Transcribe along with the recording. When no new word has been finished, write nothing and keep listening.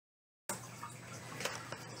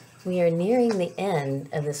We are nearing the end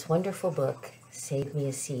of this wonderful book, Save Me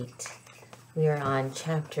a Seat. We are on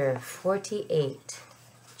chapter 48,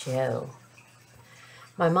 Joe.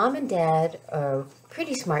 My mom and dad are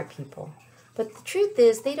pretty smart people, but the truth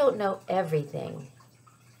is they don't know everything.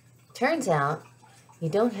 Turns out, you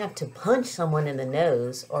don't have to punch someone in the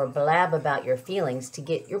nose or blab about your feelings to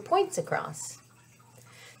get your points across.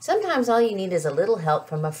 Sometimes all you need is a little help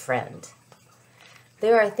from a friend.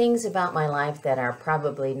 There are things about my life that are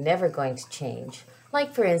probably never going to change,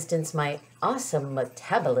 like for instance my awesome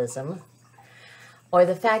metabolism, or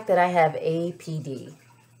the fact that I have APD.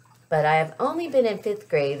 But I have only been in 5th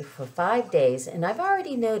grade for 5 days and I've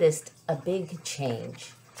already noticed a big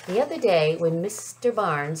change. The other day when Mr.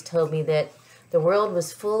 Barnes told me that the world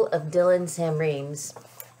was full of Dylan Samreams,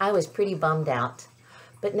 I was pretty bummed out.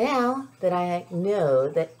 But now that I know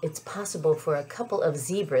that it's possible for a couple of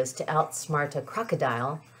zebras to outsmart a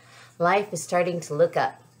crocodile, life is starting to look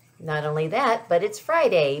up. Not only that, but it's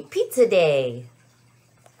Friday, pizza day.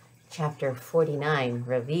 Chapter 49,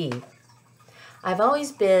 Ravi. I've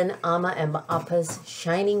always been Amma and Appa's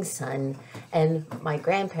shining sun and my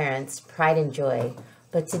grandparents' pride and joy.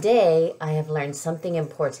 But today I have learned something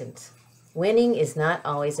important. Winning is not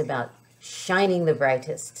always about shining the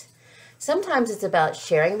brightest. Sometimes it's about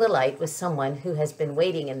sharing the light with someone who has been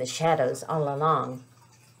waiting in the shadows all along.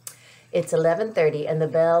 It's 11:30 and the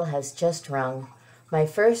bell has just rung. My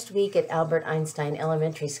first week at Albert Einstein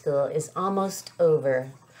Elementary School is almost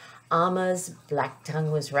over. Amma's black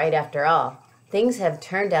tongue was right after all. Things have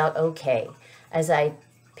turned out okay. As I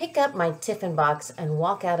pick up my tiffin box and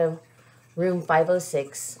walk out of room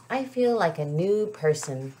 506, I feel like a new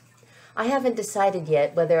person. I haven't decided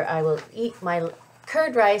yet whether I will eat my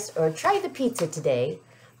curd rice or try the pizza today,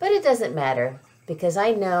 but it doesn't matter because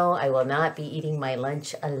I know I will not be eating my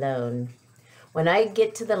lunch alone. When I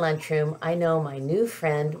get to the lunchroom, I know my new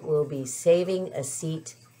friend will be saving a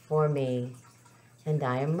seat for me. And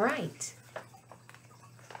I am right.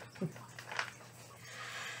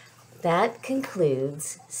 That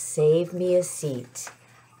concludes Save Me a Seat.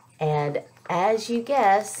 And as you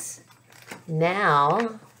guess,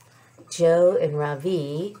 now Joe and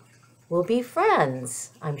Ravi will be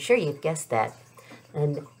friends. I'm sure you've guessed that.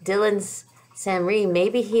 And Dylan's Samream,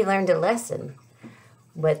 maybe he learned a lesson.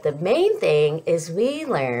 But the main thing is we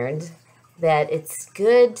learned that it's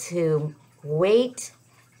good to wait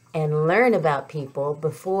and learn about people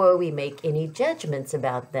before we make any judgments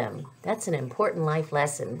about them. That's an important life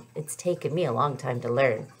lesson. It's taken me a long time to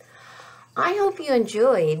learn. I hope you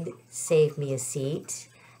enjoyed Save Me a Seat.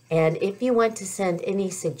 And if you want to send any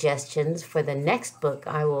suggestions for the next book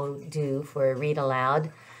I will do for Read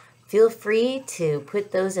Aloud, feel free to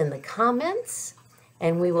put those in the comments,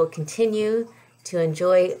 and we will continue to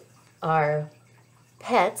enjoy our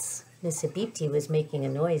pets. Miss Abipti was making a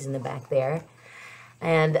noise in the back there.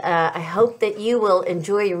 And I hope that you will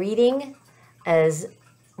enjoy reading as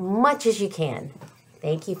much as you can.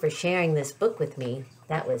 Thank you for sharing this book with me.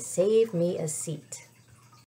 That was Save Me a Seat.